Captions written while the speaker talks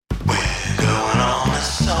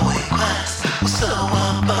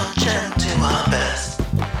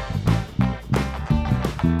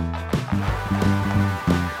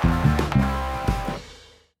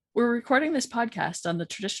recording this podcast on the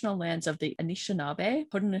traditional lands of the Anishinaabe,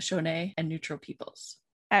 Haudenosaunee, and Neutral peoples.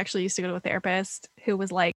 I actually used to go to a therapist who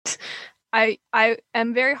was like, I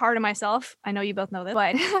am very hard on myself. I know you both know this,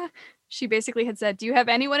 but she basically had said, do you have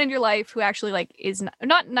anyone in your life who actually like is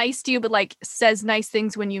not nice to you, but like says nice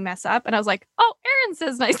things when you mess up? And I was like, oh, Erin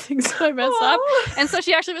says nice things when I mess up. And so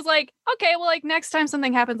she actually was like, okay, well, like next time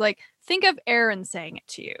something happens, like think of Erin saying it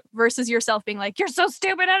to you versus yourself being like, you're so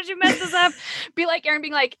stupid. How did you mess this up? Be like Erin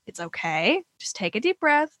being like, it's okay. Just take a deep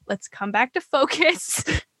breath. Let's come back to focus.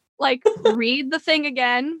 Like read the thing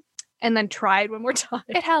again. And then try it one more time.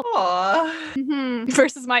 It helps. Mm-hmm.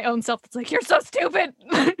 Versus my own self that's like, you're so stupid.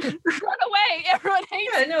 Run away. Everyone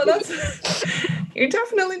hates me. No, that's... You're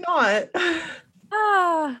definitely not.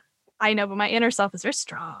 I know, but my inner self is very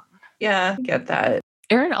strong. Yeah, I get that.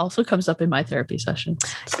 Erin also comes up in my therapy session.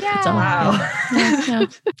 Yeah. Wow. Yeah.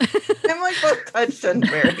 I'm like both touched and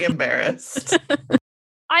very embarrassed.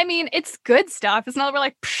 I mean, it's good stuff. It's not that we're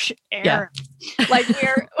like, psh, Erin. Yeah. Like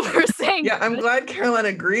we're saying. Yeah, I'm glad Caroline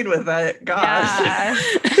agreed with that. Gosh. Yeah.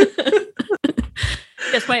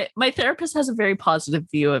 Yes, my therapist has a very positive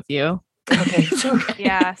view of you. Okay.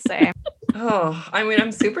 Yeah, same. Oh, I mean,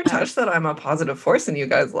 I'm super touched that I'm a positive force in you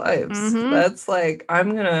guys' lives. Mm-hmm. That's like,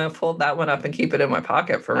 I'm going to fold that one up and keep it in my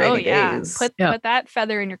pocket for rainy days. Put that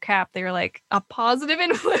feather in your cap. They were like a positive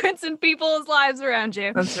influence in people's lives around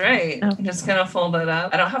you. That's right. I'm just going to fold it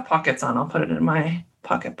up. I don't have pockets on. I'll put it in my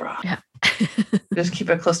pocket bra. Yeah. Just keep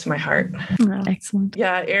it close to my heart. Oh, excellent.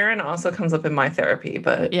 Yeah, Erin also comes up in my therapy,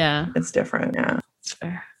 but yeah, it's different. Yeah. It's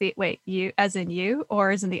fair. Wait, you as in you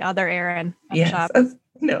or as in the other Erin? Yes.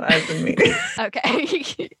 No, as in me. Okay.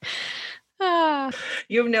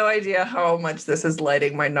 You have no idea how much this is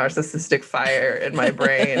lighting my narcissistic fire in my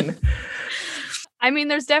brain. I mean,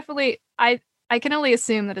 there's definitely, I can only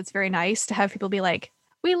assume that it's very nice to have people be like,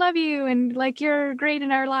 we love you and like you're great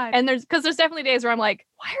in our lives. And there's definitely days where I'm like,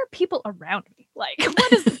 why are people around me? Like,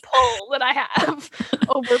 what is the pull that I have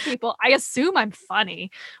over people? I assume I'm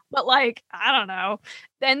funny, but like, I don't know.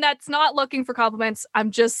 Then that's not looking for compliments.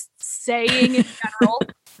 I'm just saying in general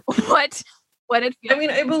what it feels. I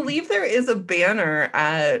mean, I believe there is a banner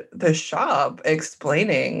at the shop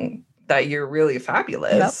explaining that you're really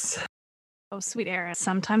fabulous. Yep. Oh, sweet Erin.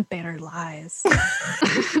 Sometimes banner lies.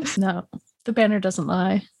 No, the banner doesn't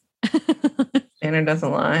lie. Banner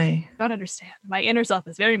doesn't lie. I don't understand. My inner self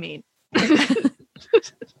is very mean.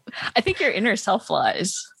 I think your inner self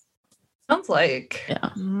lies. Sounds like. Yeah.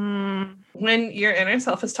 When your inner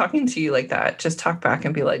self is talking to you like that, just talk back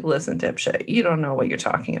and be like, listen, dipshit, you don't know what you're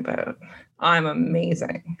talking about. I'm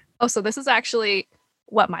amazing. Oh, so this is actually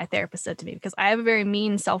what my therapist said to me, because I have a very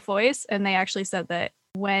mean self voice. And they actually said that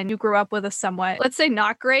when you grew up with a somewhat, let's say,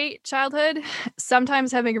 not great childhood,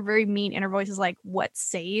 sometimes having a very mean inner voice is like what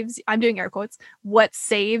saves, I'm doing air quotes, what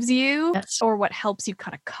saves you. Yes. Or what helps you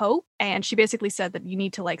kind of cope. And she basically said that you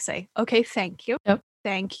need to like say, okay, thank you. Yep.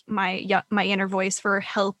 Thank my inner voice for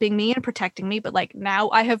helping me and protecting me. But like now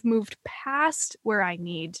I have moved past where I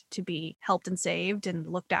need to be helped and saved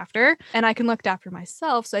and looked after. And I can look after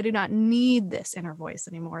myself. So I do not need this inner voice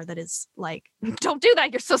anymore that is like, don't do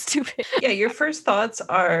that. You're so stupid. Yeah, your first thoughts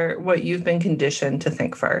are what you've been conditioned to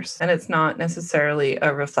think first. And it's not necessarily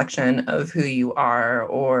a reflection of who you are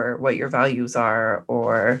or what your values are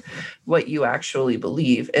or what you actually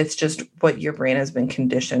believe. It's just what your brain has been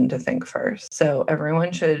conditioned to think first. So everyone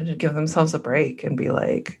should give themselves a break and be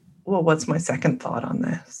like, well, what's my second thought on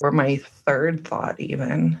this? Or my third thought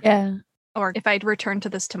even. Yeah. Or if I'd return to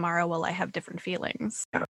this tomorrow, will I have different feelings?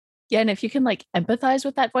 Yeah, and if you can like empathize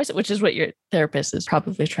with that voice, which is what your therapist is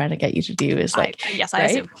probably trying to get you to do, is like, yes, right? I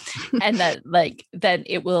assume. And that like, then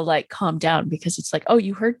it will like calm down because it's like, oh,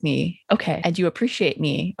 you heard me. Okay. And you appreciate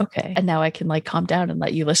me. Okay. And now I can like calm down and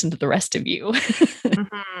let you listen to the rest of you.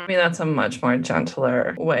 I mean, that's a much more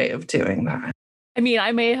gentler way of doing that. I mean,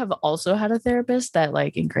 I may have also had a therapist that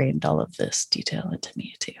like ingrained all of this detail into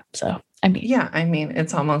me too. So, I mean, yeah, I mean,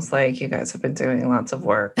 it's almost like you guys have been doing lots of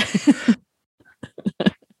work.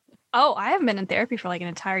 Oh, I haven't been in therapy for like an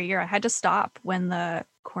entire year. I had to stop when the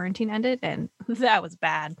quarantine ended and that was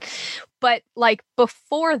bad. But like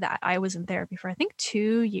before that, I was in therapy for I think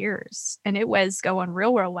 2 years and it was going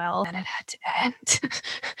real well and it had to end.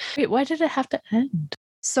 Wait, why did it have to end?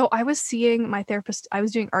 So I was seeing my therapist. I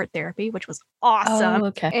was doing art therapy, which was awesome. Oh,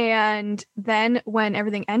 okay. And then when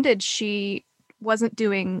everything ended, she wasn't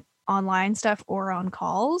doing online stuff or on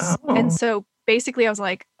calls. Oh. And so basically I was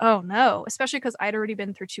like, oh no, especially because I'd already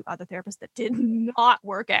been through 2 other therapists that did not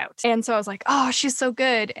work out. And so I was like, oh, she's so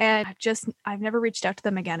good. And I've never reached out to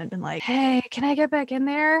them again and been like, hey, can I get back in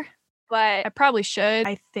there? But I probably should,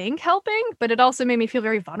 I think, helping, but it also made me feel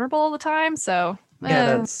very vulnerable all the time. So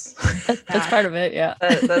Yeah, That's part of it. Yeah.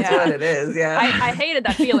 that's Yeah. what it is. Yeah. I hated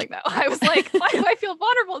that feeling though. I was like, why do I feel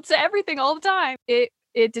vulnerable to everything all the time?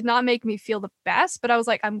 It did not make me feel the best, but I was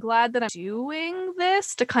like, I'm glad that I'm doing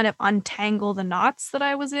this to kind of untangle the knots that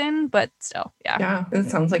I was in. But still, yeah. Yeah, it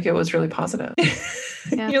sounds like it was really positive.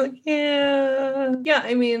 Yeah. You're like, yeah. Yeah,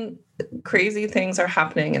 I mean, crazy things are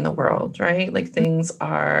happening in the world, right? Like things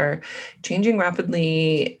are changing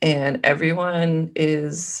rapidly and everyone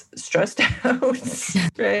is stressed out,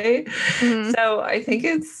 right? Mhm. So I think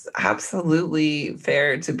it's absolutely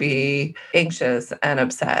fair to be anxious and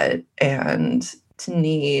upset and to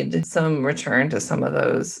need some return to some of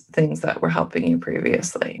those things that were helping you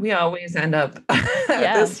previously. We always end up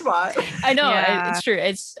at this spot. I know. Yeah. It's true.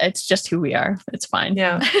 It's just who we are. It's fine.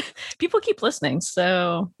 Yeah. People keep listening.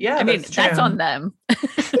 So, Yeah, I mean, that's that's true. on them.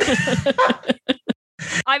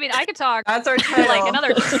 I mean, I could talk That's our for title. like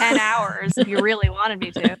another 10 hours if you really wanted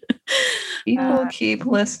me to. People keep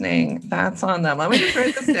listening. That's on them. Let me just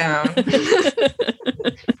write this down.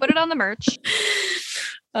 Put it on the merch.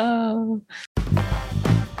 Oh,